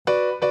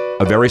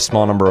a very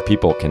small number of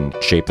people can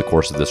shape the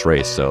course of this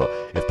race. So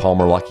if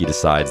Palmer Luckey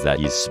decides that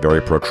he's very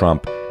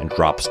pro-Trump and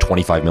drops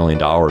 $25 million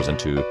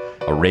into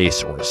a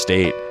race or a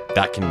state,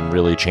 that can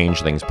really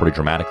change things pretty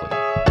dramatically.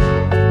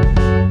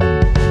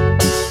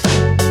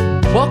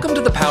 Welcome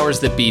to the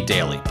Powers That Be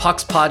Daily,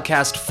 Puck's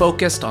podcast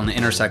focused on the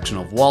intersection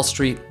of Wall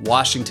Street,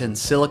 Washington,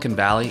 Silicon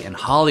Valley, and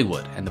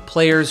Hollywood, and the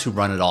players who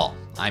run it all.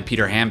 I'm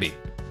Peter Hamby.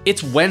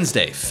 It's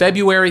Wednesday,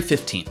 February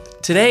 15th.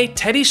 Today,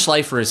 Teddy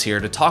Schleifer is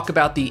here to talk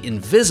about the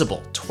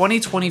invisible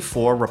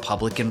 2024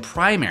 Republican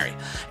primary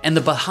and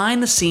the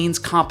behind-the-scenes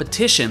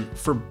competition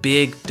for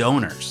big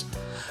donors.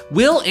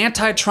 Will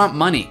anti-Trump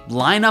money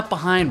line up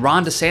behind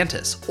Ron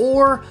DeSantis,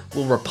 or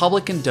will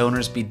Republican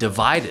donors be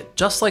divided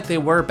just like they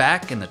were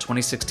back in the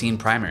 2016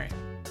 primary?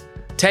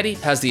 Teddy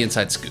has the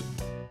inside scoop.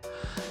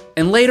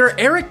 And later,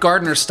 Eric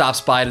Gardner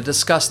stops by to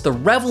discuss the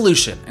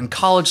revolution in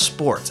college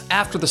sports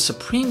after the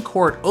Supreme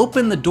Court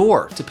opened the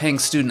door to paying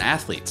student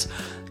athletes.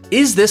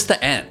 Is this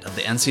the end of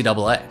the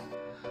NCAA?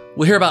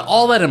 We'll hear about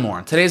all that and more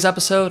in today's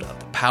episode of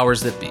The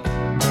Powers That Be.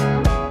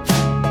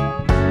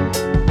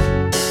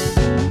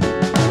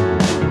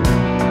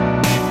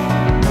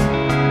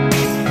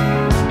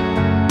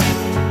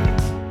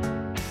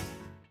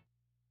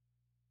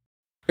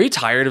 Are you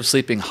tired of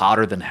sleeping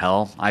hotter than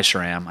hell? I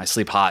sure am. I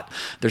sleep hot.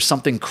 There's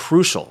something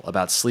crucial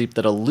about sleep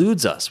that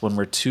eludes us when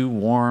we're too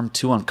warm,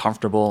 too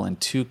uncomfortable, and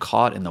too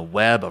caught in the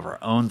web of our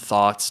own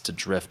thoughts to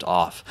drift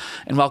off.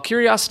 And while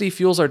curiosity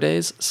fuels our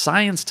days,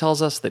 science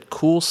tells us that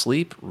cool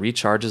sleep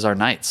recharges our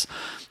nights.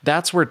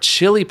 That's where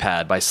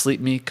ChiliPad by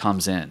Sleep Me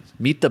comes in.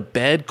 Meet the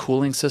bed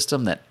cooling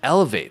system that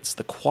elevates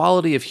the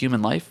quality of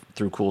human life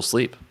through cool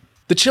sleep.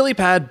 The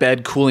ChiliPad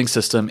bed cooling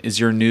system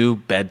is your new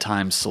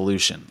bedtime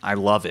solution. I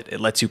love it. It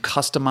lets you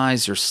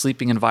customize your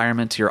sleeping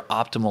environment to your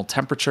optimal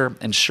temperature,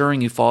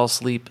 ensuring you fall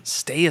asleep,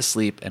 stay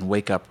asleep, and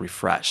wake up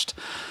refreshed.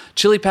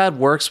 ChiliPad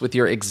works with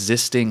your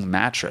existing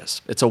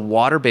mattress. It's a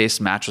water-based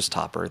mattress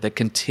topper that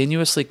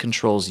continuously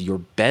controls your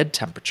bed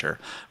temperature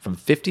from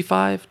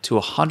 55 to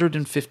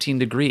 115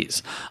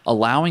 degrees,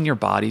 allowing your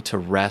body to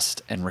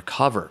rest and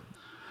recover.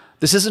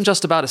 This isn't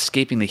just about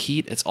escaping the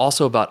heat, it's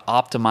also about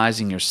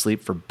optimizing your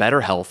sleep for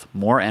better health,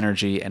 more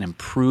energy, and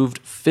improved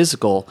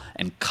physical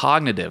and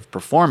cognitive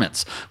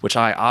performance, which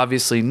I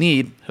obviously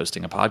need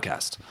hosting a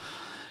podcast.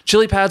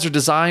 ChiliPads are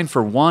designed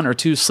for one or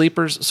two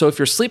sleepers, so if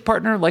your sleep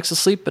partner likes to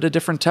sleep at a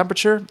different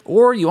temperature,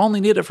 or you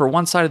only need it for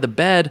one side of the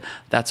bed,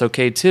 that's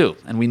okay too,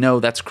 and we know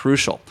that's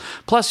crucial.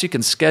 Plus, you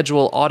can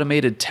schedule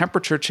automated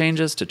temperature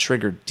changes to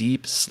trigger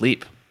deep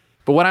sleep.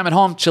 But when I'm at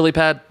home,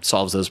 ChiliPad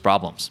solves those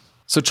problems.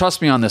 So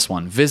trust me on this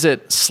one.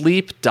 Visit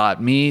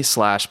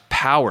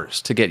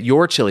sleep.me/powers to get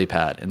your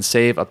ChiliPad and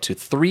save up to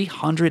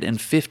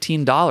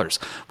 $315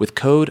 with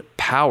code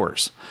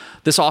POWERS.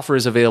 This offer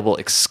is available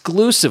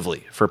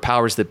exclusively for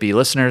Powers That Be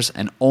listeners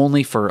and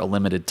only for a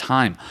limited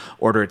time.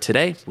 Order it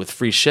today with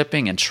free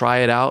shipping and try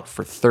it out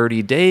for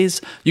 30 days.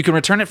 You can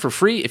return it for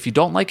free if you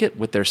don't like it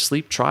with their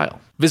sleep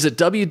trial. Visit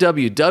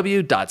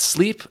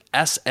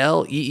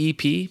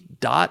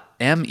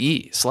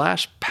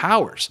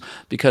www.sleep.me/powers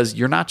because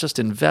you're not just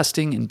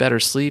investing in better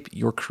sleep,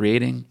 you're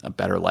creating a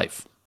better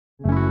life.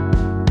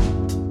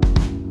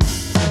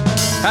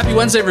 Happy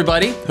Wednesday,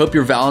 everybody. Hope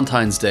your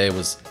Valentine's Day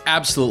was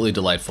absolutely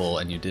delightful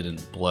and you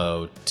didn't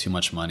blow too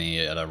much money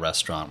at a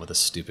restaurant with a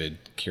stupid,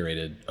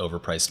 curated,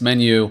 overpriced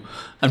menu.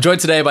 I'm joined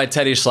today by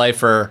Teddy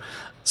Schleifer.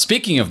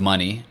 Speaking of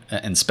money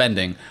and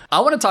spending,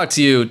 I want to talk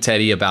to you,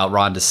 Teddy, about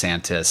Ron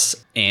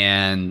DeSantis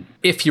and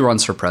if he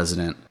runs for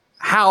president,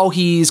 how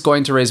he's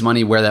going to raise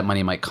money, where that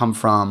money might come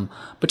from.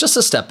 But just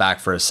to step back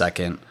for a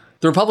second,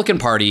 the Republican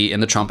Party in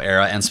the Trump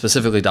era, and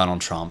specifically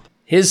Donald Trump,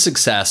 his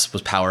success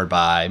was powered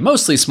by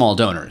mostly small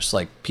donors,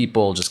 like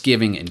people just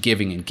giving and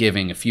giving and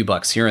giving a few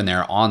bucks here and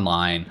there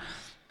online.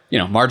 You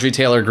know, Marjorie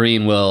Taylor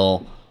Greene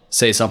will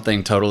say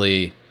something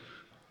totally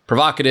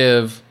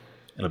provocative.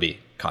 It'll be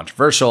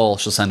controversial.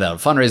 She'll send out a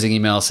fundraising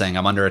email saying,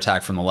 I'm under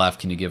attack from the left.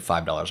 Can you give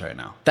 $5 right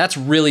now? That's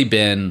really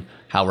been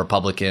how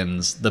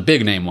Republicans, the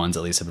big name ones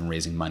at least, have been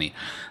raising money.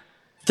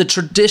 The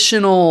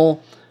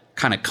traditional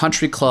kind of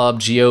country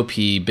club,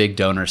 GOP, big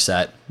donor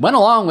set went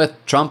along with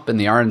Trump and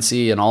the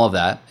RNC and all of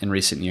that in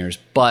recent years.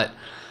 But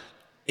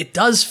it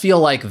does feel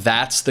like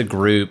that's the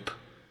group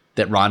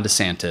that Ron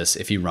DeSantis,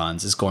 if he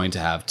runs, is going to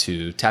have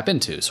to tap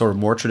into, sort of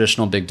more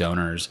traditional big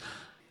donors.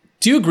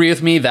 Do you agree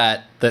with me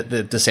that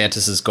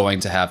DeSantis is going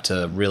to have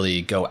to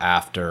really go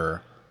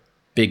after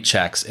big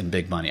checks and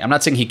big money? I'm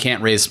not saying he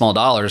can't raise small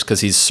dollars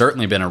because he's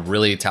certainly been a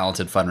really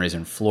talented fundraiser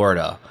in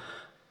Florida.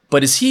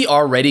 But is he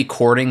already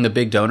courting the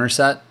big donor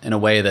set in a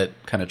way that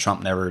kind of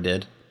Trump never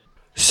did?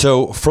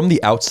 So from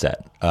the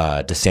outset,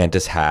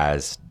 DeSantis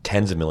has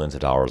tens of millions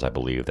of dollars, I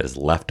believe, that is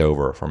left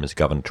over from his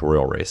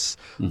gubernatorial race.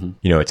 Mm-hmm.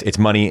 You know, it's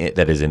money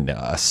that is in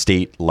a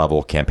state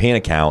level campaign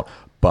account,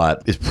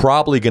 but is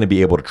probably going to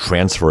be able to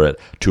transfer it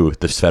to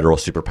this federal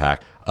super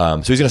PAC. So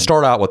he's going to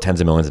start out with tens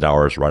of millions of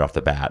dollars right off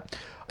the bat.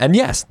 And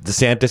yes,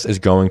 DeSantis is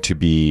going to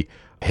be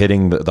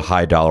hitting the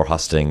high dollar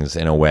hustings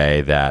in a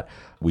way that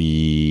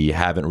we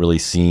haven't really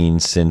seen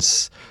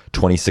since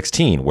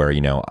 2016, where,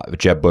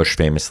 Jeb Bush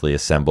famously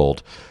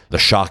assembled the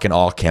shock and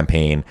awe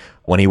campaign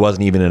when he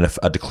wasn't even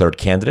a declared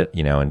candidate.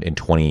 In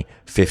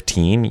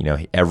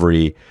 2015,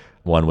 everyone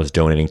was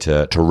donating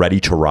to Ready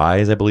to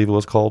Rise, I believe it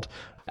was called.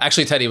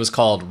 Actually, Teddy, it was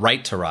called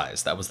Right to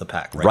Rise. That was the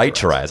PAC. Right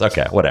to Rise.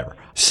 Okay, whatever.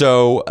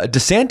 So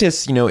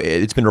DeSantis,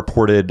 it's been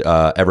reported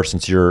ever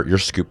since your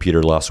scoop,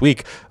 Peter, last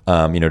week.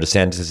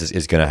 DeSantis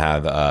is going to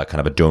have kind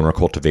of a donor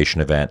cultivation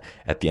event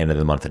at the end of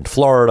the month in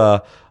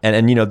Florida,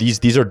 and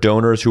these are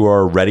donors who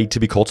are ready to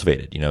be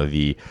cultivated.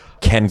 The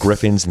Ken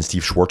Griffins and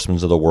Steve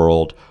Schwartzmans of the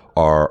world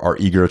are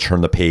eager to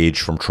turn the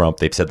page from Trump.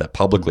 They've said that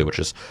publicly, which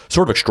is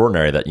sort of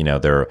extraordinary that,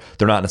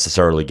 they're not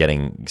necessarily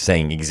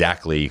saying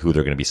exactly who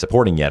they're going to be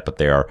supporting yet, but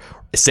they are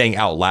saying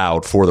out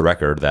loud for the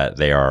record that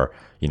they are,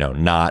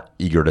 not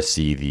eager to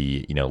see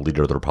the,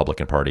 leader of the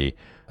Republican Party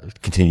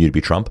continue to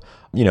be Trump.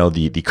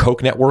 The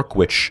Koch network,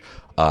 which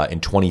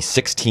in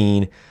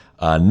 2016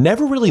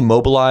 never really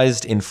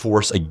mobilized in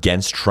force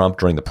against Trump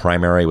during the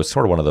primary, was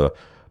sort of one of the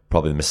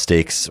probably the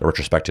mistakes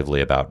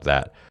retrospectively about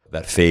that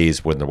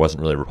phase when there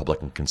wasn't really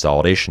Republican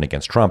consolidation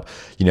against Trump.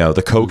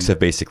 The Kochs have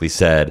basically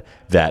said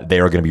that they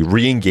are going to be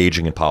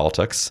re-engaging in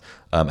politics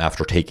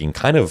after taking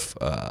kind of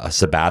a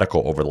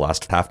sabbatical over the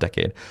last half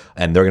decade,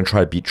 and they're going to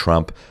try to beat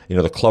Trump.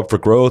 The Club for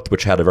Growth,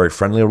 which had a very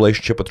friendly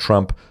relationship with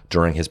Trump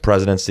during his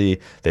presidency,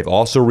 they've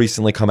also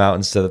recently come out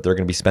and said that they're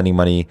going to be spending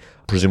money,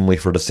 presumably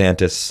for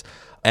DeSantis.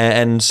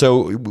 And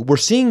so we're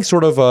seeing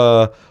sort of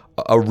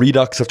a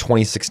redux of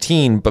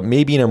 2016, but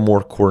maybe in a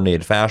more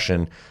coordinated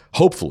fashion,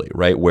 hopefully,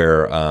 right?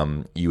 Where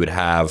you would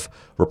have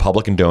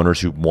Republican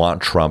donors who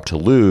want Trump to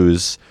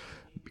lose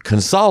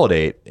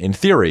consolidate in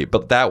theory.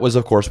 But that was,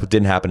 of course, what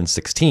didn't happen in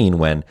 2016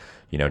 when,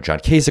 John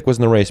Kasich was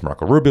in the race,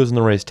 Marco Rubio was in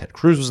the race, Ted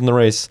Cruz was in the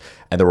race.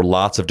 And there were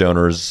lots of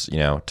donors,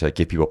 to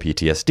give people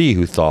PTSD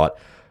who thought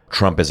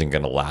Trump isn't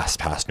going to last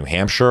past New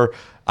Hampshire.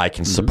 I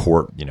can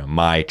support,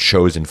 my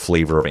chosen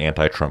flavor of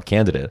anti-Trump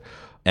candidate.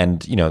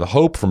 And, the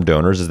hope from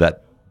donors is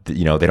that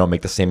they don't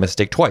make the same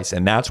mistake twice.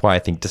 And that's why I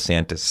think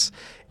DeSantis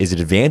is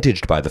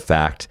advantaged by the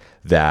fact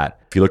that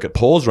if you look at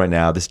polls right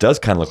now, this does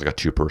kind of look like a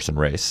two-person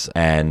race.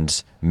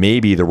 And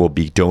maybe there will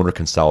be donor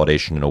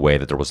consolidation in a way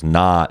that there was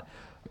not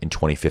in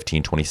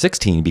 2015,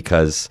 2016,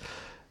 because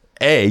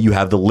A, you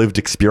have the lived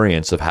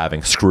experience of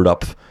having screwed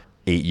up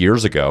 8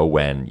 years ago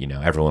when,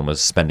 everyone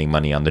was spending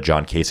money on the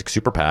John Kasich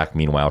super PAC.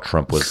 Meanwhile,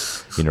 Trump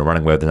was,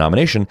 running away with the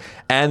nomination.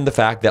 And the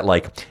fact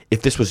that,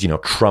 if this was,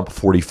 Trump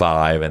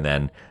 45 and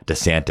then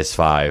DeSantis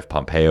 5,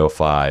 Pompeo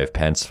 5,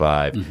 Pence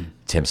 5,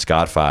 Tim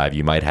Scott 5,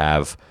 you might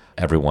have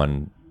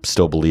everyone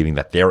still believing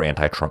that their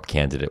anti-Trump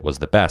candidate was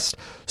the best.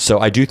 So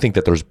I do think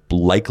that there's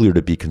likelier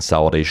to be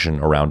consolidation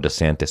around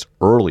DeSantis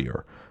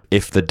earlier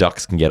if the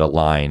ducks can get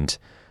aligned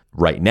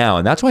right now.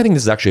 And that's why I think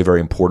this is actually a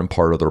very important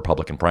part of the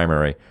Republican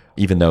primary,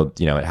 even though,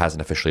 it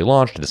hasn't officially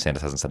launched and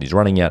DeSantis hasn't said he's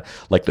running yet.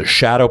 The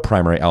shadow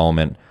primary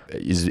element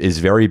is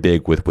very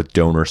big with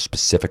donors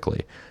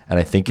specifically. And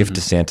I think if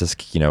DeSantis,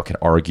 can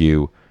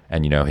argue,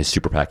 and, his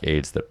super PAC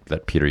aides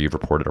that Peter, you've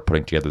reported are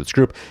putting together this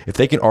group, if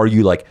they can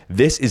argue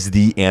this is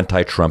the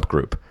anti-Trump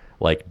group,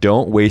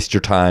 don't waste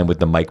your time with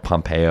the Mike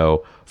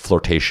Pompeo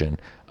flirtation.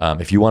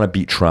 If you want to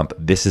beat Trump,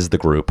 this is the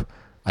group.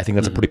 I think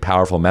that's a pretty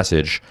powerful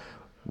message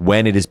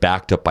when it is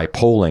backed up by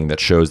polling that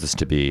shows this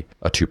to be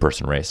a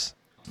two-person race.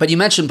 But you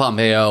mentioned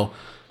Pompeo,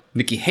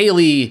 Nikki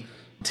Haley,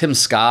 Tim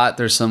Scott.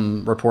 There's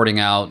some reporting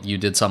out. You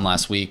did some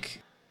last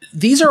week.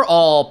 These are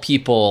all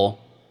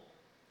people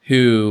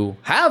who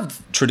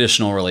have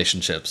traditional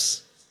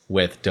relationships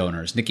with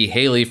donors. Nikki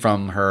Haley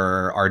from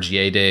her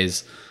RGA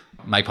days.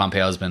 Mike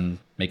Pompeo has been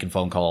making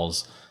phone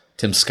calls.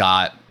 Tim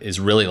Scott is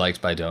really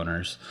liked by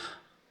donors.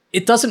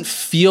 It doesn't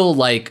feel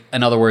like,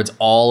 in other words,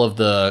 all of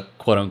the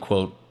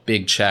quote-unquote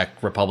big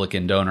check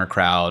Republican donor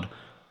crowd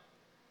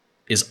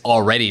is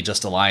already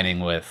just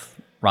aligning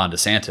with Ron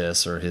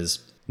DeSantis or his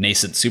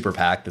nascent super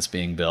PAC that's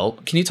being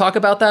built. Can you talk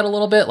about that a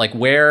little bit?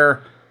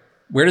 Where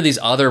do these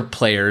other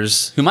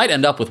players, who might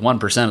end up with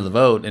 1% of the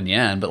vote in the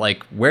end, but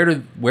where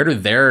do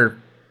their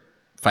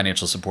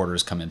financial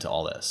supporters come into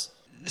all this?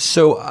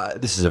 So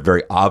this is a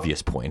very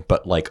obvious point,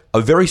 but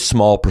a very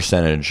small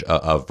percentage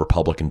of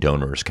Republican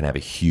donors can have a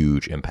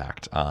huge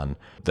impact on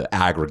the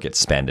aggregate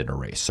spend in a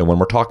race. So when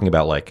we're talking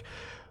about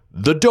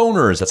the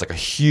donors, that's a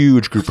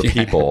huge group of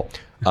people.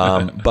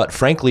 But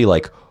frankly,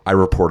 I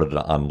reported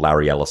on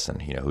Larry Ellison,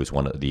 who's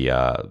one of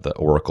the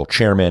Oracle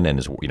chairman and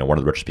is one of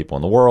the richest people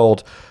in the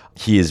world.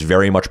 He is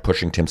very much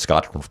pushing Tim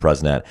Scott to run for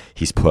president.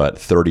 He's put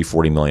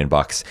 $30-40 million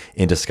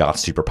into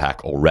Scott's super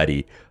PAC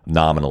already,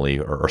 nominally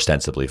or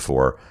ostensibly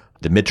for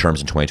the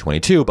midterms in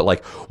 2022.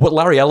 But what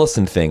Larry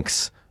Ellison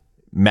thinks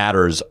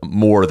matters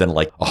more than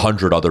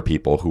 100 other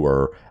people who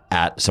are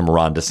at some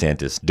Ron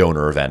DeSantis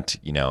donor event,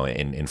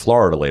 in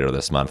Florida later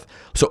this month.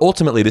 So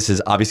ultimately, this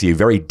is obviously a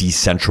very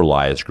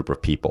decentralized group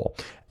of people.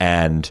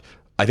 And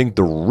I think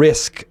the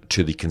risk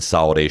to the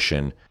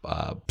consolidation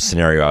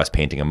scenario I was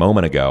painting a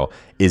moment ago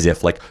is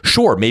if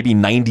sure, maybe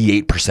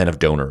 98% of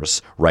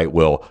donors, right,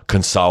 will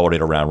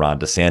consolidate around Ron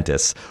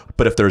DeSantis.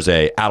 But if there's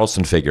a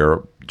Adelson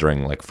figure,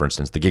 during, like, for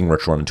instance, the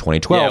Gingrich run in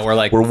 2012. Yeah, where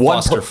like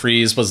Foster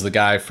Friess was the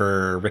guy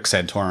for Rick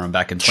Santorum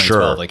back in 2012.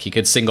 Sure. Like he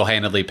could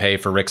single-handedly pay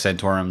for Rick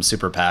Santorum's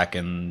super PAC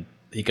and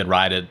he could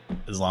ride it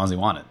as long as he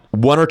wanted.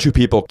 One or two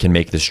people can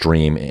make this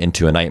dream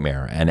into a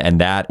nightmare, and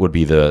that would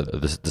be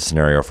the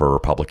scenario for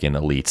Republican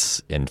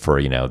elites and for,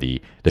 you know,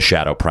 the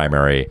shadow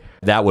primary.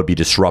 That would be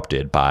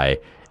disrupted by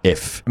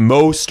if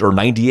most or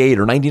 98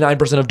 or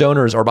 99% of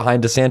donors are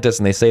behind DeSantis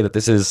and they say that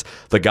this is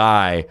the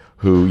guy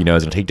who, you know,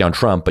 is going to take down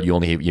Trump, but you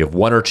have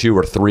one or two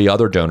or three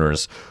other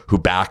donors who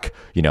back,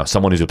 you know,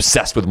 someone who's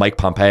obsessed with Mike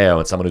Pompeo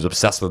and someone who's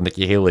obsessed with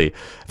Nikki Haley,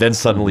 then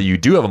suddenly you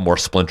do have a more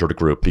splintered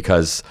group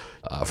because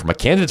from a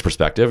candidate's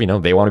perspective, you know,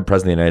 they want to be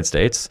president of the United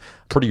States.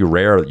 Pretty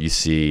rare that you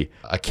see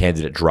a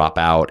candidate drop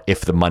out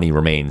if the money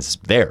remains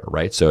there,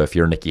 right? So if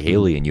you're Nikki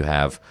Haley and you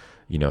have,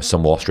 you know,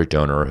 some Wall Street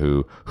donor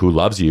who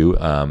loves you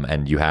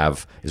and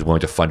is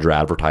willing to fund your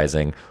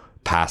advertising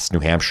past New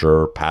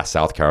Hampshire, past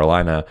South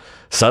Carolina,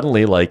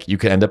 suddenly, like, you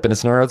could end up in a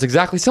scenario that's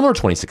exactly similar to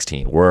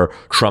 2016, where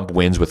Trump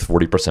wins with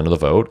 40% of the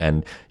vote,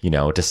 and, you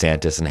know,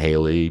 DeSantis and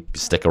Haley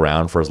stick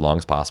around for as long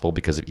as possible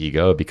because of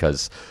ego,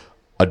 because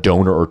a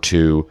donor or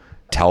two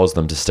tells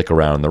them to stick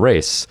around in the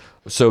race.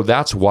 So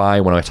that's why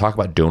when I talk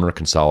about donor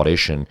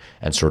consolidation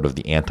and sort of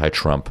the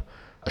anti-Trump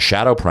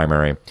shadow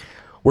primary,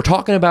 we're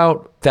talking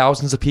about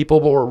thousands of people,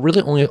 but we're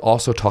really only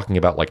also talking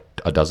about like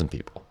a dozen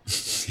people.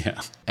 Yeah.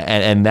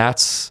 And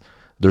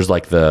there's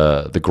like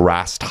the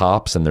grass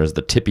tops and there's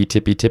the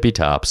tippy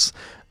tops.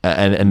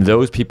 And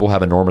those people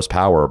have enormous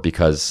power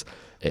because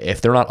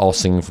if they're not all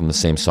singing from the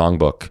same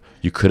songbook,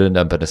 you could end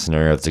up in a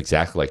scenario that's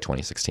exactly like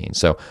 2016.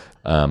 So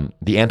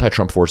the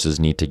anti-Trump forces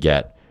need to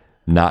get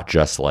not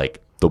just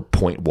like the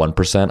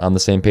 0.1% on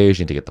the same page,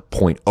 you need to get the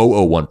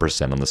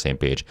 0.001% on the same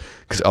page,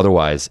 because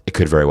otherwise it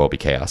could very well be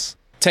chaos.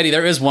 Teddy,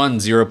 there is one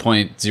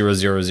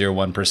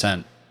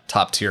 0.0001%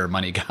 top tier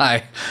money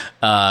guy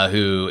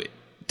who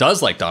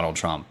does like Donald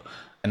Trump,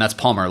 and that's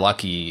Palmer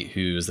Luckey,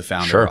 who's the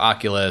founder of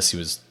Oculus. He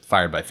was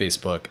fired by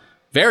Facebook.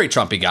 Very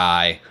Trumpy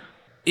guy.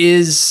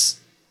 Is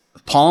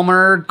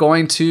Palmer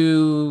going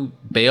to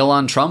bail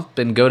on Trump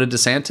and go to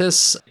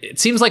DeSantis? It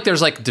seems like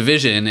there's like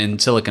division in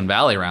Silicon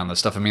Valley around this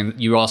stuff. I mean,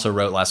 you also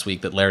wrote last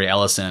week that Larry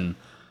Ellison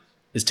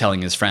is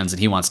telling his friends that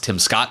he wants Tim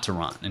Scott to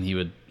run, and he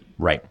would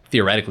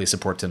theoretically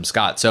support Tim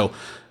Scott. So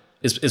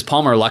is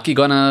Palmer Luckey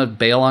going to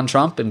bail on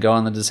Trump and go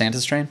on the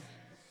DeSantis train?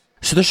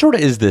 So there sort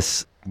of is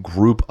this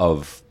group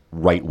of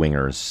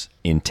right-wingers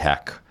in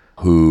tech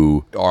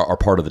who are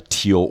part of the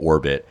Thiel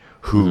orbit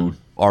who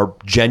are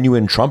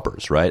genuine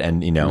Trumpers, right?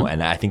 And, you know,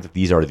 and I think that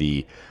these are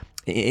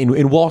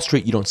in Wall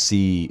Street, you don't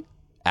see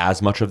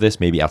as much of this,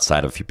 maybe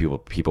outside of a few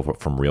people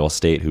from real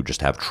estate who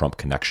just have Trump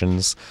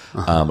connections.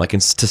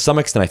 To some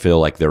extent, I feel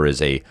like there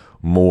is a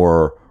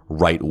more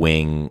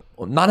right-wing,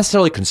 not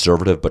necessarily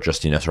conservative, but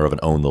just, you know, sort of an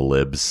own the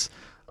libs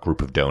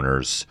group of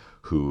donors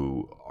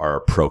who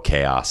are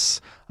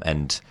pro-chaos.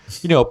 And,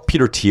 you know,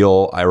 Peter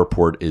Thiel, I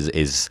report,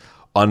 is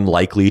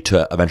unlikely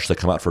to eventually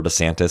come out for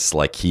DeSantis.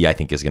 Like, he, I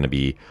think, is going to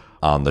be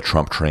on the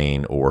Trump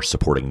train or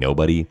supporting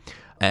nobody.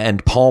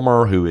 And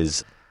Palmer, who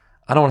is,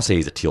 I don't want to say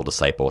he's a Thiel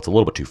disciple, it's a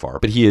little bit too far,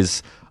 but he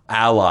is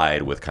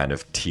allied with kind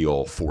of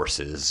Thiel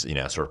forces, you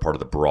know, sort of part of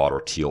the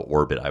broader Thiel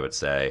orbit, I would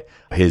say.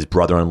 His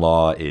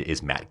brother-in-law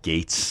is Matt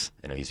Gaetz.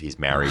 You know, he's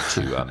married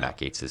to Matt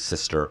Gaetz'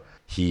 sister.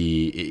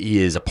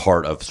 He is a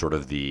part of sort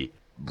of the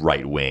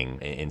right wing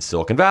in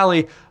Silicon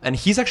Valley, and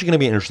he's actually going to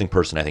be an interesting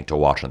person, I think, to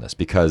watch on this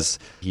because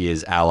he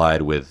is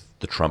allied with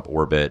the Trump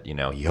orbit. You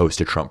know, he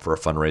hosted Trump for a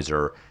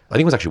fundraiser. I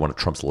think it was actually one of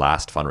Trump's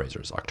last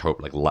fundraisers,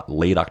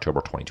 late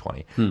October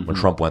 2020. When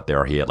Trump went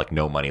there, he had like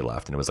no money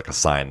left, and it was like a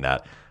sign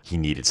that he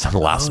needed some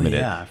last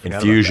minute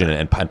infusion,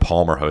 and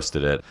Palmer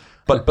hosted it.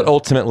 But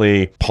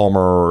ultimately,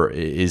 Palmer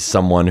is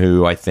someone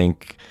who I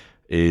think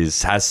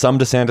has some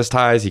DeSantis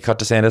ties. He cut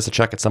DeSantis a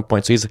check at some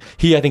point, so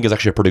he I think is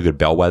actually a pretty good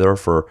bellwether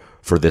for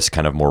this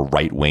kind of more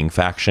right wing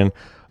faction,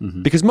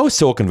 because most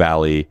Silicon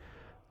Valley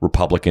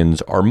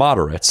Republicans are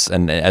moderates,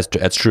 and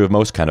as true of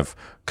most kind of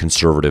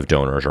conservative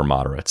donors are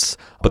moderates.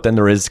 But then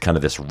there is kind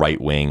of this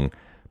right-wing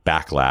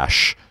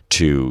backlash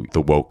to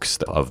the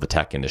wokes of the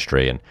tech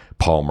industry, and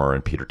Palmer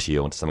and Peter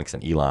Thiel, and to some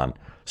extent Elon,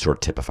 sort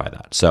of typify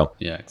that. So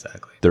yeah,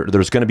 exactly.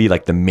 There's going to be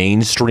like the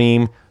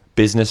mainstream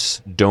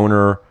business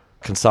donor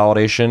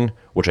consolidation,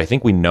 which I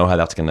think we know how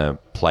that's going to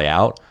play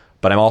out.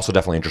 But I'm also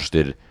definitely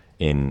interested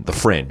in the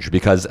fringe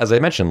because, as I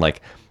mentioned,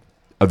 like,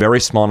 a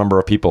very small number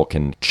of people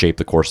can shape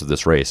the course of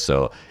this race.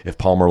 So if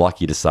Palmer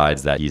Luckey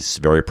decides that he's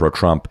very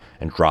pro-Trump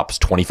and drops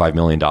 $25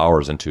 million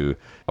into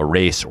a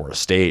race or a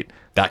state,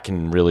 that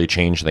can really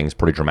change things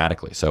pretty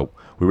dramatically. So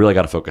we really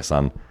got to focus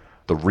on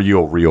the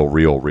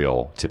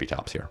real tippy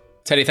tops here.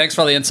 Teddy, thanks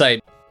for all the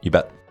insight. You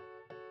bet.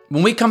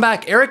 When we come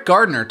back, Eric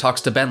Gardner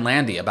talks to Ben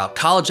Landy about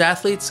college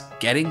athletes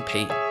getting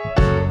paid.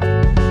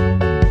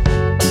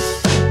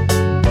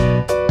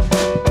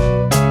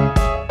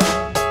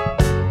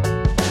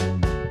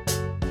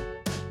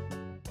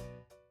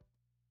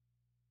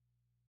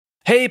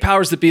 Hey,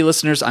 Powers That Be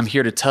listeners, I'm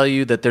here to tell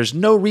you that there's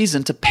no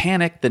reason to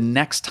panic the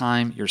next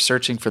time you're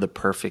searching for the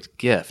perfect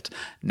gift.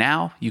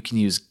 Now you can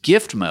use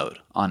gift mode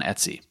on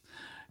Etsy.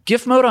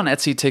 Gift mode on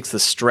Etsy takes the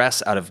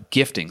stress out of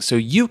gifting so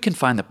you can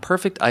find the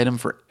perfect item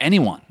for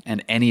anyone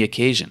and any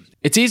occasion.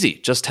 It's easy.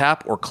 Just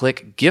tap or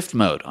click gift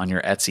mode on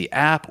your Etsy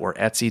app or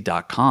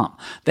Etsy.com.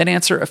 Then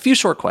answer a few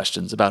short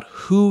questions about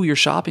who you're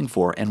shopping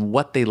for and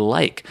what they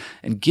like.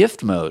 And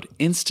gift mode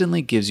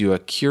instantly gives you a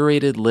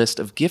curated list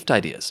of gift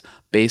ideas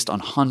based on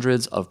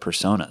hundreds of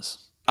personas.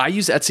 I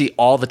use Etsy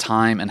all the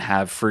time and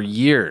have for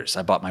years.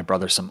 I bought my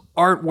brother some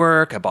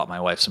artwork. I bought my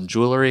wife some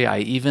jewelry. I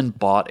even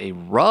bought a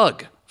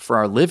rug for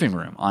our living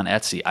room on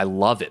Etsy. I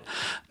love it.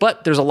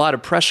 But there's a lot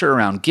of pressure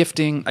around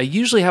gifting. I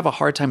usually have a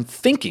hard time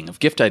thinking of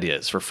gift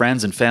ideas for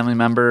friends and family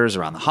members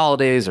around the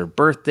holidays or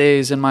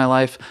birthdays in my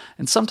life.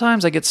 And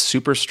sometimes I get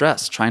super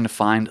stressed trying to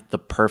find the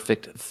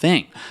perfect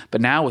thing.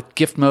 But now with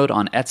gift mode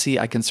on Etsy,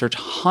 I can search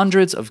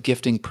hundreds of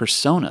gifting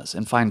personas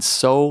and find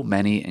so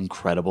many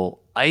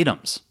incredible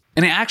items.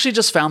 And I actually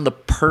just found the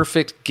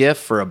perfect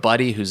gift for a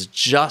buddy who's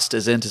just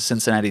as into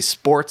Cincinnati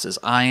sports as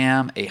I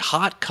am, a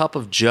hot cup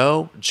of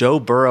Joe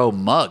Burrow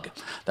mug.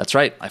 That's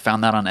right, I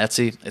found that on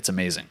Etsy. It's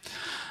amazing.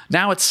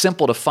 Now it's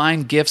simple to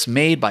find gifts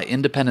made by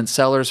independent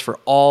sellers for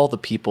all the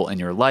people in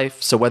your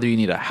life. So whether you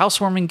need a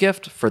housewarming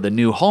gift for the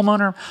new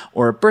homeowner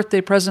or a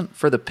birthday present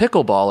for the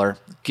pickleballer,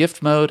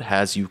 Gift Mode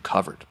has you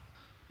covered.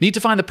 Need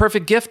to find the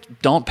perfect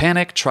gift? Don't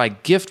panic. Try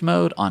Gift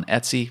Mode on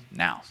Etsy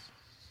now.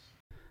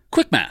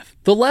 Quick math.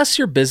 The less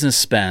your business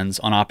spends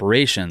on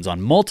operations,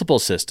 on multiple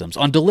systems,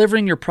 on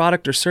delivering your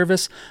product or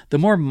service, the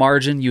more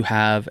margin you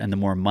have and the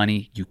more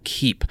money you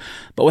keep.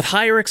 But with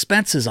higher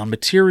expenses on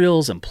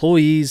materials,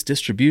 employees,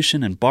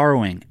 distribution, and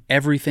borrowing,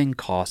 everything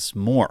costs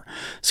more.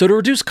 So to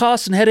reduce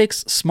costs and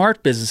headaches,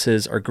 smart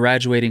businesses are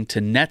graduating to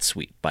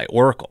NetSuite by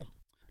Oracle.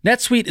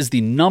 NetSuite is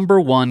the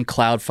 #1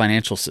 cloud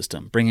financial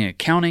system, bringing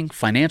accounting,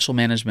 financial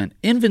management,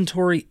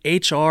 inventory,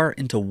 HR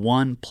into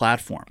one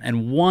platform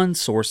and one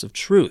source of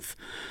truth.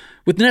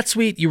 With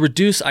NetSuite, you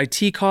reduce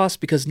IT costs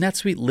because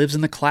NetSuite lives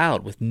in the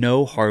cloud with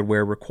no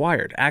hardware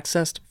required,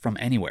 accessed from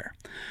anywhere.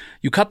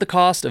 You cut the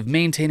cost of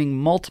maintaining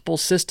multiple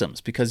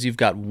systems because you've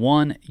got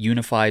one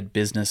unified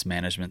business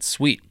management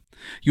suite.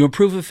 You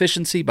improve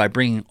efficiency by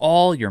bringing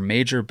all your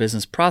major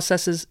business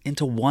processes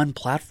into one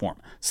platform,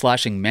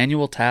 slashing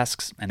manual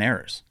tasks and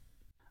errors.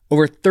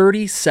 Over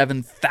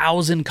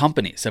 37,000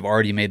 companies have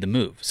already made the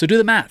move. So do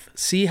the math.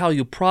 See how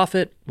you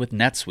profit with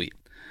NetSuite.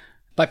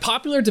 By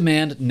popular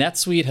demand,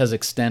 NetSuite has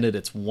extended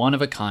its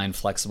one-of-a-kind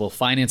flexible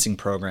financing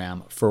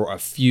program for a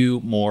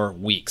few more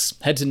weeks.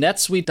 Head to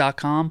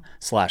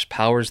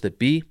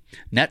netsuite.com/powersthatbe,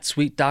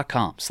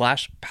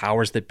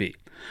 netsuite.com/powersthatbe.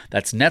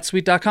 That's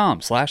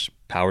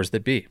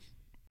netsuite.com/powersthatbe.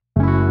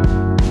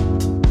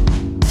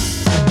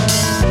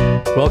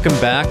 Welcome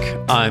back.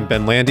 I'm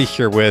Ben Landy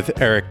here with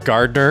Eric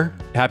Gardner.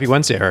 Happy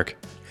Wednesday, Eric.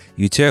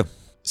 You too.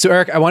 So,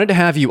 Eric, I wanted to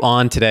have you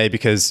on today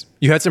because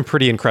you had some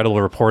pretty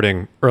incredible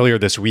reporting earlier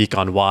this week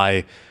on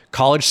why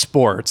college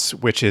sports,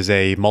 which is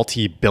a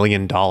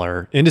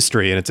multi-billion-dollar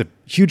industry, and it's a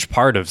huge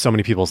part of so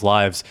many people's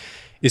lives,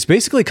 is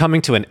basically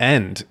coming to an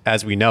end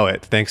as we know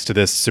it, thanks to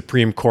this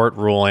Supreme Court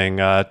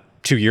ruling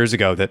 2 years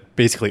ago that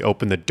basically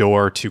opened the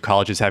door to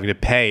colleges having to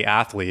pay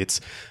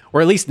athletes, or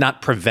at least not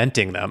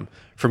preventing them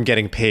from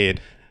getting paid.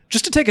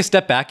 Just to take a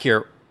step back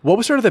here, what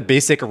was sort of the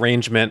basic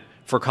arrangement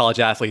for college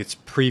athletes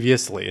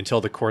previously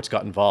until the courts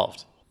got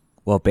involved?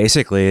 Well,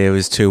 basically, it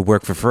was to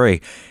work for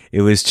free.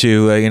 It was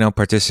to,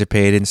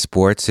 participate in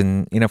sports.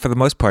 And, for the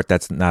most part,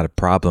 that's not a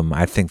problem.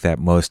 I think that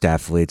most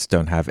athletes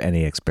don't have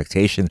any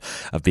expectation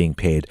of being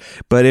paid.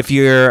 But if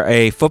you're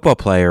a football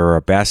player or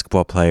a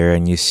basketball player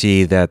and you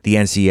see that the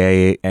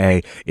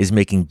NCAA is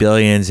making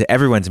billions,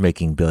 everyone's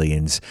making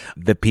billions.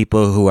 The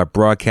people who are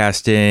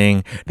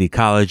broadcasting, the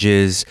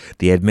colleges,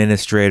 the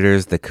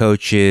administrators, the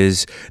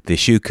coaches, the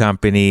shoe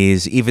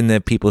companies, even the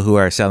people who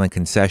are selling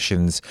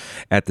concessions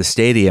at the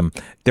stadium,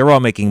 they're all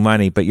making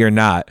money, but you're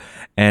not.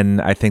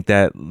 And I think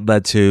that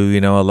led to,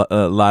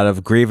 a lot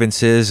of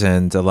grievances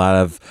and a lot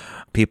of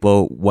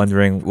people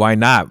wondering, why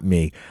not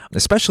me?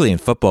 Especially in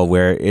football,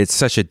 where it's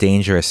such a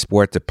dangerous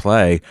sport to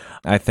play.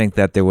 I think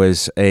that there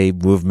was a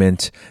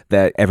movement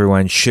that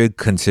everyone should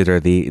consider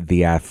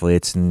the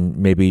athletes and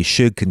maybe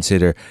should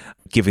consider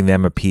giving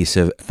them a piece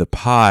of the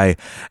pie.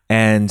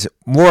 And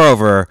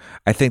moreover,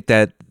 I think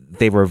that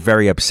they were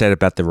very upset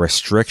about the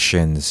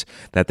restrictions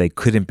that they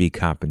couldn't be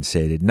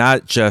compensated,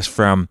 not just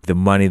from the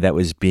money that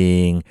was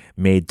being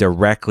made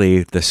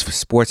directly, the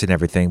sports and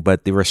everything,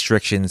 but the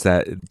restrictions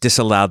that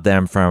disallowed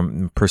them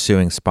from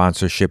pursuing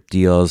sponsorship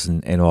deals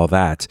and all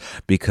that.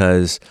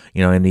 Because,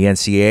 in the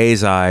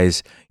NCAA's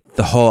eyes,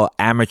 the whole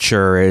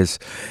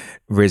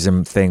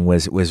amateurism thing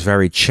was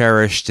very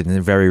cherished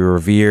and very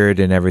revered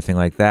and everything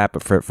like that.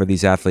 But for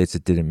these athletes,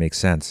 it didn't make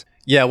sense.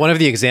 Yeah, one of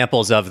the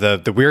examples of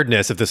the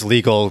weirdness of this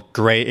legal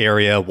gray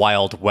area,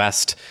 Wild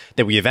West,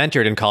 that we have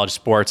entered in college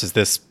sports is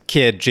this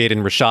kid,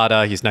 Jaden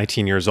Rashada. He's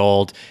 19 years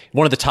old,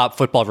 one of the top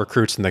football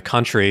recruits in the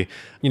country.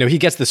 He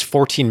gets this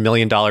 $14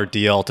 million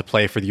deal to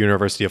play for the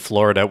University of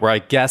Florida, where I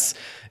guess,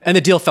 and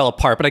the deal fell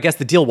apart, but I guess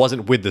the deal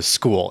wasn't with the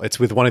school. It's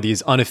with one of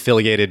these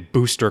unaffiliated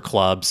booster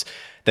clubs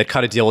that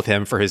cut a deal with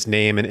him for his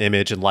name and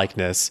image and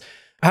likeness.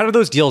 How do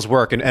those deals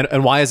work?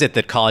 And why is it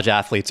that college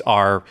athletes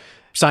are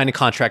signing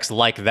contracts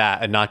like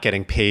that and not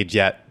getting paid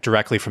yet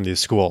directly from these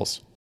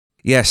schools?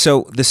 Yeah,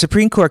 so the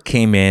Supreme Court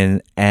came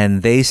in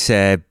and they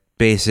said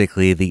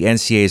basically the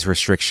NCAA's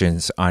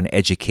restrictions on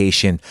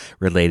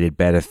education-related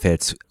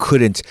benefits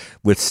couldn't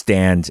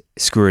withstand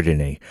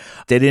scrutiny.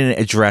 They didn't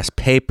address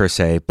pay per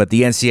se, but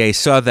the NCAA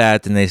saw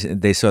that and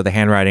they saw the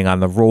handwriting on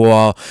the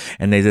wall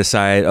and they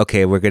decided,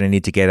 okay, we're going to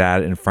need to get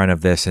out in front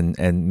of this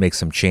and make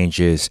some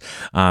changes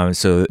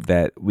so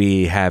that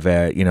we have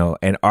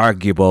an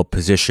arguable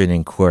position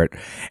in court.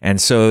 And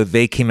so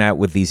they came out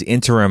with these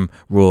interim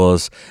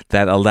rules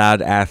that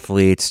allowed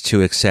athletes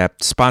to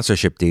accept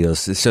sponsorship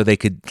deals so they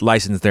could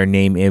license their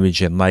name,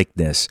 image, and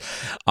likeness.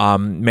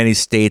 Many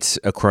states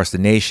across the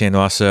nation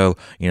also,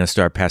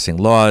 start passing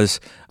laws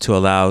to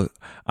allow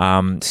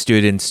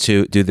students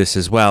to do this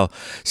as well.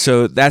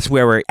 So that's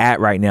where we're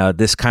at right now,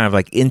 this kind of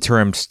like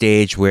interim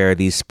stage where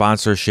these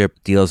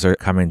sponsorship deals are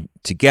coming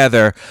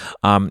together.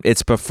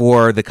 It's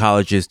before the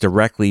colleges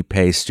directly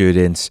pay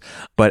students,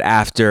 but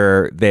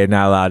after they're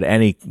not allowed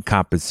any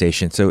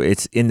compensation. So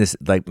it's in this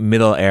like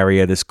middle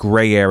area, this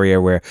gray area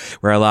where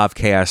a lot of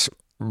chaos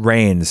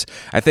reigns.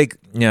 I think,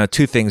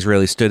 two things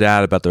really stood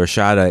out about the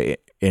Rashada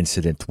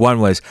incident. One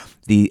was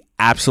the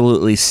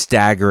absolutely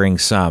staggering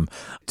sum.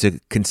 To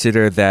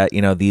consider that,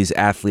 these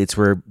athletes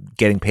were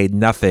getting paid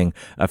nothing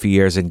a few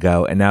years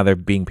ago, and now they're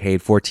being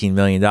paid $14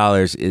 million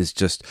is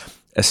just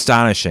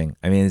astonishing.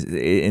 I mean,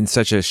 in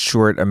such a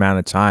short amount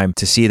of time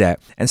to see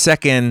that. And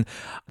second,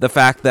 the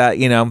fact that,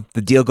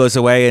 the deal goes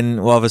away and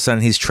all of a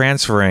sudden he's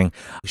transferring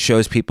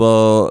shows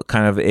people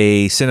kind of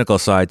a cynical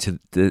side to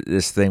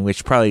this thing,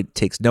 which probably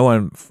takes no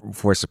one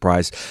for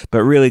surprise,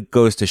 but really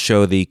goes to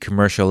show the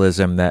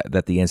commercialism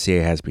that the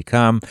NCAA has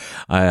become.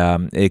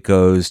 It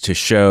goes to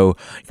show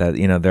that,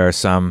 there are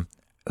some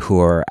who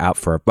are out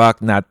for a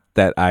buck, not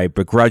that I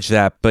begrudge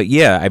that, but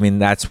yeah, I mean,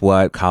 that's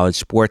what college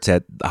sports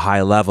at the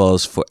high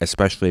levels,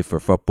 especially for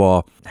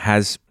football,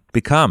 has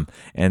become.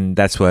 And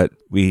that's what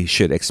we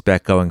should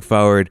expect going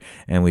forward.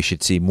 And we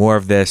should see more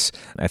of this.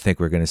 I think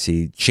we're going to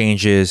see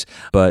changes.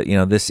 But,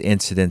 this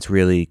incident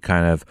really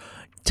kind of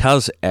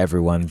tells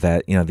everyone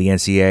that, the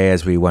NCAA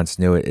as we once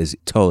knew it is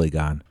totally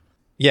gone.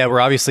 Yeah,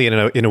 we're obviously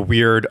in a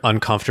weird,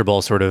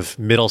 uncomfortable sort of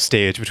middle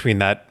stage between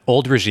that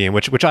old regime,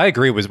 which I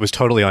agree was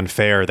totally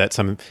unfair, that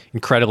some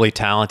incredibly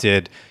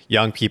talented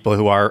young people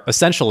who are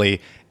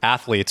essentially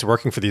athletes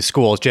working for these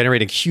schools,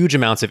 generating huge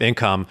amounts of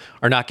income,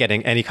 are not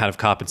getting any kind of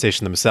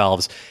compensation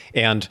themselves.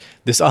 And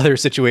this other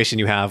situation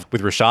you have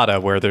with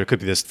Rashada, where there could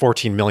be this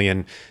 $14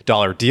 million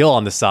deal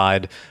on the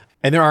side,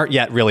 and there aren't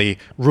yet really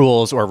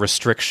rules or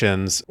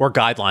restrictions or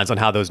guidelines on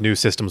how those new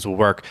systems will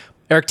work.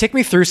 Eric, take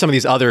me through some of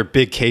these other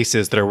big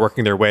cases that are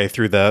working their way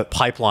through the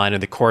pipeline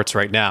in the courts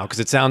right now, because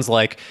it sounds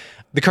like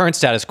the current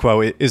status quo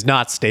is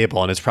not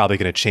stable and is probably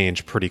going to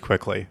change pretty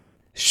quickly.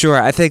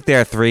 Sure. I think there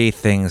are three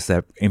things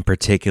that in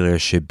particular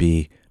should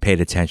be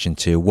paid attention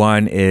to.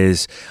 One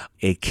is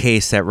a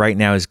case that right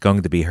now is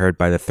going to be heard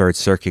by the Third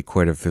Circuit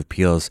Court of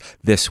Appeals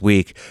this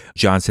week,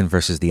 Johnson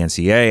versus the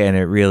NCAA, and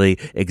it really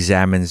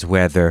examines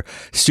whether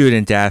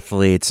student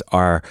athletes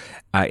are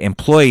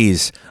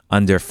employees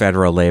under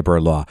federal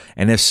labor law.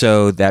 And if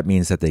so, that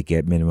means that they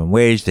get minimum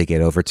wage, they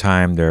get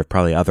overtime. There are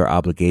probably other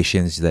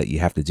obligations that you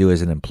have to do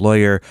as an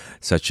employer,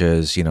 such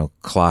as,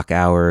 clock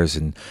hours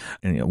and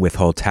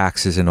withhold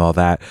taxes and all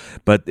that.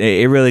 But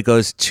it really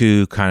goes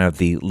to kind of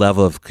the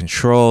level of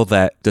control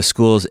that the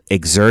schools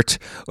exert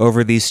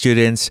over these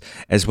students,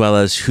 as well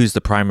as who's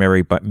the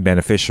primary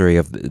beneficiary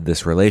of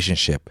this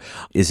relationship.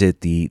 Is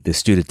it the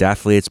student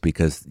athletes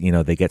because,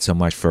 they get so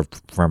much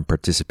from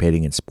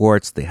participating in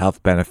sports, the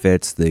health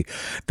benefits, the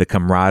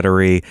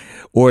camaraderie,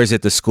 or is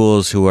it the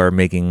schools who are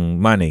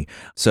making money?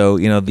 So,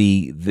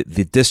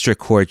 the district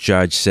court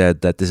judge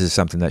said that this is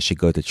something that should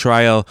go to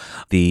trial.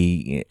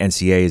 The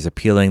NCAA is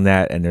appealing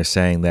that, and they're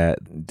saying that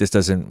this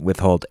doesn't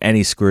withhold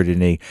any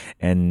scrutiny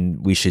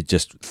and we should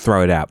just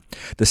throw it out.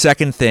 The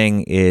second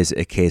thing is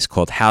a case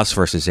called House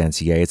versus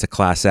NCAA. It's a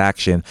class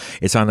action.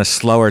 It's on a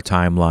slower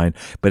timeline,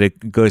 but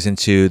it goes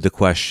into the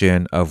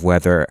question of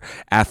whether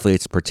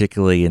athletes,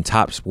 particularly in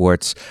top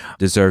sports,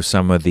 deserve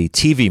some of the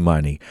TV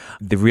money.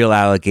 The real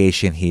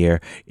allegation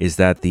here is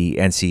that the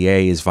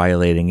NCAA is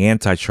violating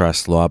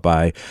antitrust law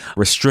by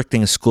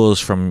restricting schools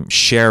from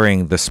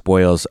sharing the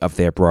spoils of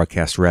their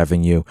broadcast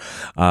revenue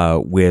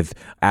with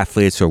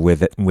athletes or with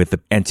the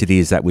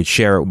entities that would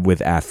share it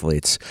with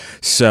athletes.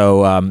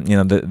 So,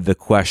 the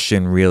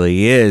question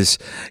really is,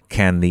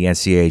 can the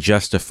NCAA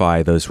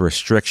justify those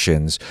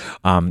restrictions?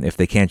 If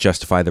they can't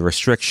justify the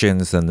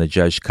restrictions, then the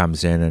judge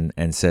comes in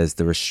and says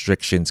the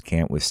restrictions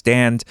can't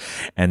withstand,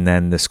 and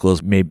then the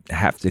schools may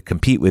have to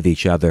compete with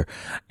each other,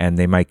 and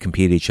they might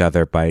compete each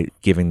other by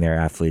giving their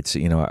athletes,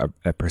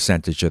 a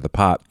percentage of the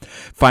pot.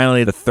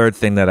 Finally, the third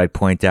thing that I'd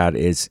point out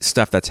is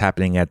stuff that's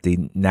happening at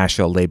the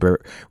National Labor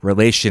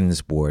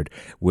Relations Board,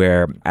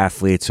 where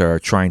athletes are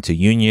trying to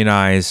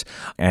unionize,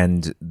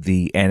 and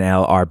the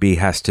NLRB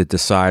has to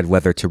decide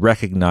whether to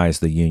recognize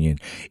the union.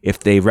 If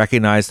they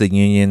recognize the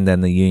union,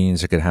 then the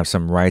unions are going to have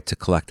some right to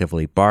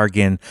collectively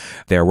bargain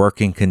their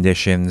working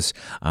conditions.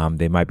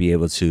 They might be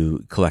able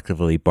to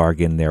collectively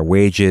bargain their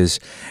wages.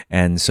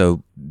 And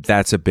so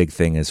that's a big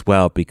thing as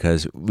well,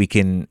 because we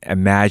can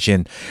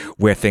imagine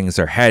where things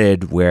are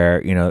headed,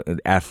 where,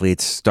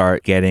 athletes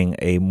start getting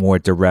a more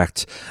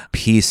direct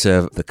piece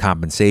of the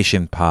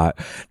compensation pot,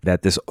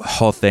 that this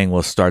whole thing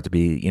will start to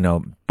be,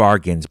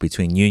 bargains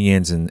between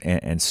unions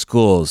and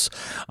schools,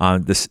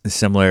 this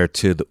similar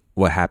to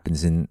what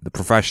happens in the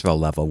professional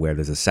level, where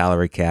there's a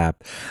salary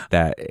cap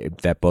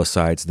that both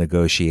sides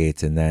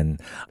negotiate, and then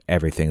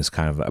everything's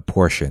kind of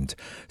apportioned.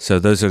 So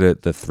those are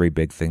the three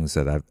big things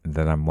that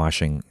I'm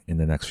watching in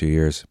the next few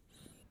years.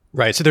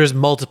 Right. So there's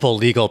multiple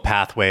legal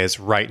pathways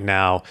right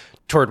now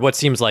toward what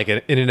seems like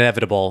an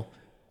inevitable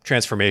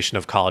transformation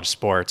of college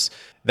sports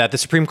that the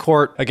Supreme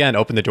Court, again,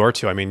 opened the door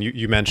to. I mean,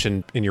 you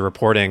mentioned in your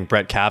reporting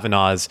Brett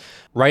Kavanaugh's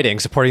writing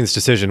supporting this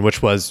decision,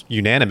 which was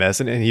unanimous.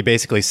 And he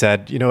basically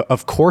said,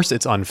 of course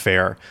it's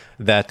unfair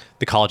that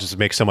the colleges would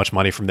make so much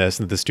money from this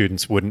and the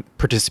students wouldn't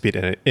participate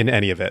in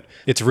any of it.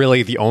 It's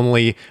really the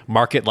only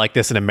market like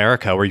this in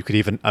America where you could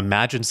even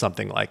imagine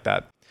something like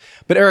that.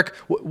 But Eric,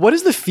 what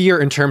is the fear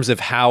in terms of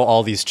how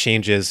all these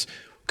changes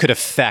could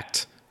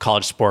affect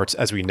college sports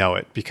as we know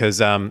it?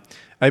 Because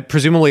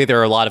presumably there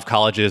are a lot of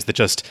colleges that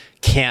just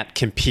can't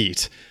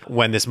compete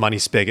when this money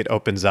spigot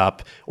opens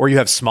up, or you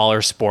have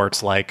smaller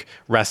sports like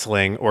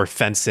wrestling or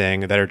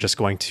fencing that are just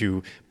going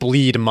to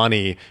bleed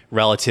money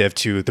relative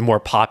to the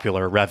more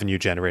popular revenue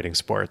generating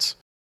sports.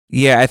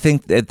 Yeah, I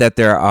think that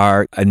there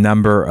are a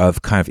number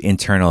of kind of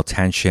internal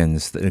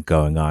tensions that are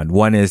going on.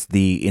 One is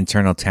the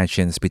internal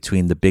tensions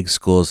between the big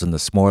schools and the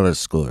smaller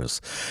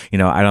schools.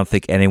 I don't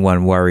think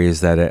anyone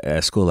worries that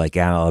a school like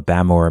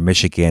Alabama or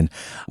Michigan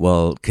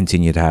will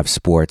continue to have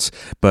sports.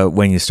 But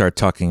when you start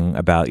talking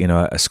about,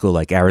 a school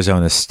like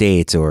Arizona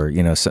State or,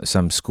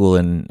 some school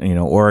in,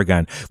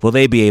 Oregon, will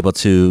they be able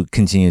to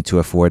continue to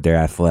afford their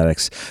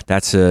athletics?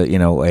 That's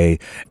a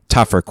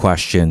tougher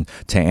question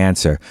to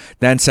answer.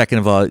 Then second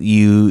of all,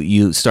 you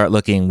start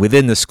looking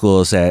within the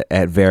schools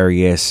at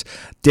various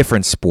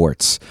different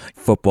sports.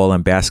 Football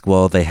and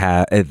basketball,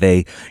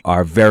 they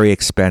are very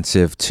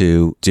expensive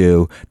to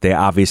do. They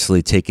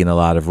obviously take in a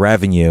lot of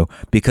revenue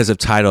because of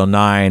Title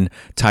IX.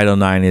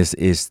 Title IX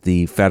is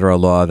the federal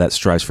law that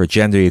strives for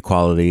gender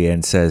equality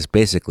and says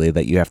basically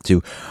that you have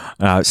to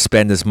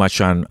spend as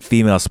much on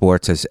female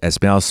sports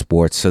as male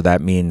sports. So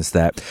that means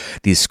that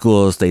these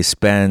schools, they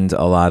spend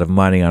a lot of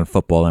money on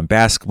football and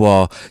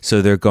basketball,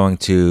 so they're going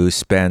to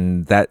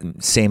spend that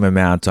same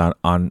amount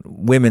on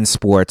women's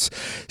sports.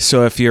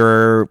 So if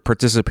you're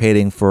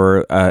participating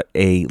for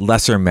a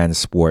lesser men's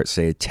sport,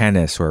 say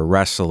tennis or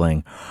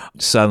wrestling,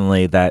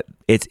 suddenly that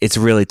it's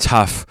really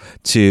tough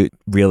to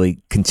really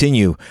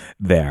continue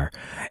there.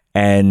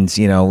 And,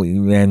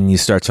 when you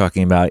start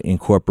talking about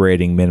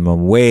incorporating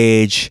minimum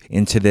wage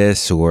into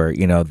this, or,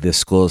 the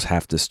schools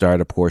have to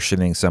start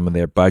apportioning some of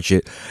their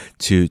budget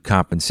to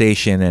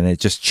compensation, and it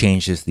just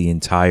changes the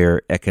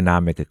entire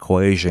economic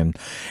equation.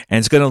 And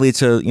it's going to lead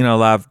to, a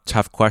lot of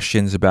tough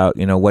questions about,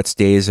 what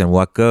stays and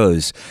what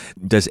goes.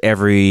 Does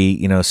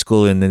every,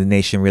 school in the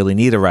nation really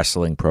need a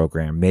wrestling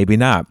program? Maybe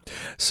not.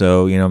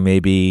 So,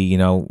 maybe,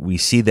 we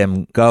see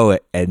them go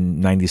at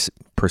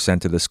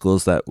 90% of the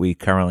schools that we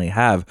currently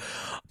have.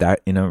 That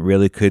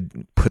really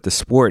could put the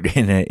sport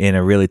in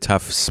a really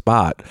tough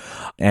spot.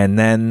 And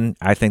then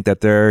I think that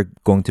there are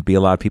going to be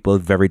a lot of people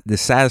very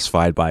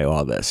dissatisfied by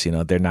all this.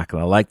 They're not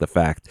going to like the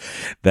fact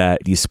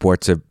that these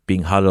sports are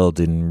being huddled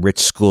in rich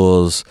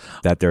schools,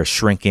 that they're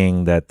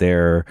shrinking, that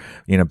they're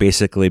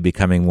basically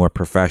becoming more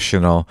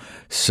professional.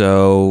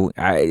 So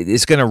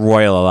it's going to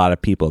roil a lot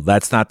of people.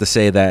 That's not to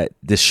say that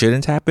this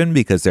shouldn't happen,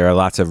 because there are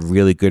lots of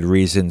really good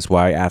reasons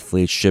why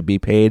athletes should be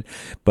paid,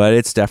 but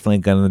it's definitely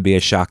going to be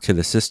a shock to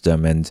the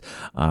system. And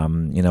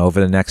over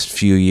the next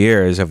few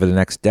years, over the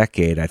next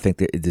decade, I think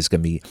that there's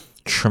going to be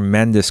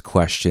tremendous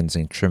questions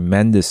and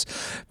tremendous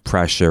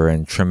pressure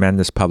and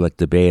tremendous public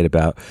debate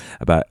about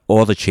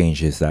all the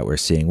changes that we're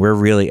seeing. We're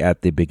really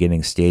at the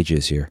beginning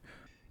stages here.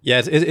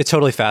 Yeah, it's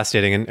totally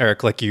fascinating. And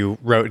Eric, like you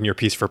wrote in your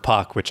piece for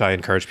Puck, which I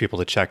encourage people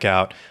to check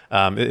out,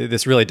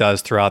 this really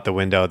does throw out the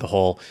window the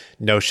whole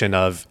notion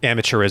of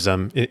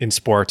amateurism in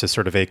sports as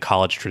sort of a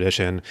college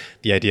tradition,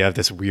 the idea of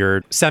this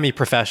weird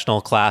semi-professional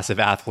class of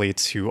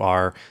athletes who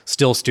are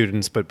still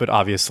students, but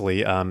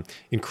obviously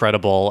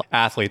incredible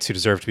athletes who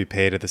deserve to be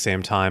paid at the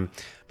same time.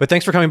 But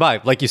thanks for coming by.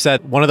 Like you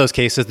said, one of those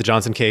cases, the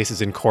Johnson case,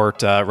 is in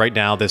court right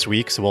now this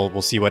week. So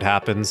we'll see what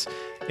happens.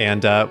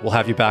 And we'll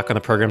have you back on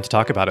the program to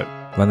talk about it.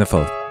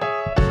 Wonderful.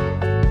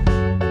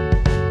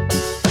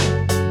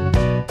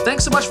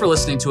 Thanks so much for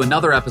listening to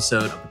another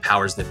episode of The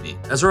Powers That Be.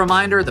 As a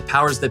reminder, The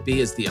Powers That Be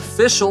is the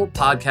official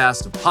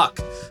podcast of Puck.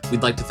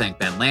 We'd like to thank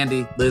Ben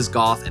Landy, Liz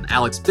Goff, and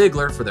Alex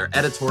Bigler for their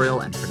editorial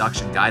and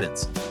production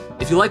guidance.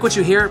 If you like what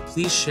you hear,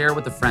 please share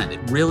with a friend. It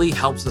really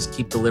helps us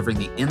keep delivering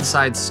the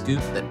inside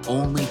scoop that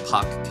only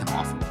Puck can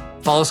offer.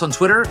 Follow us on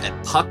Twitter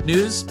at Puck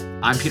News.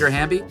 I'm Peter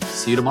Hamby.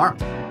 See you tomorrow.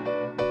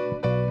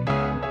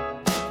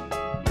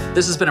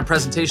 This has been a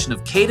presentation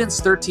of Cadence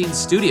 13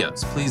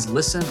 Studios. Please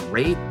listen,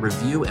 rate,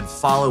 review, and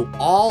follow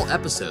all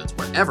episodes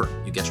wherever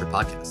you get your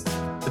podcasts.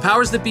 The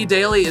Powers That Be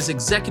Daily is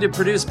executive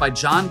produced by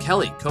John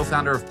Kelly,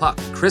 co-founder of Puck,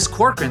 Chris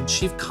Corcoran,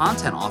 chief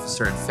content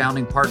officer and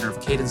founding partner of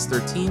Cadence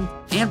 13,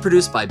 and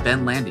produced by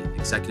Ben Landy,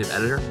 executive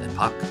editor at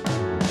Puck.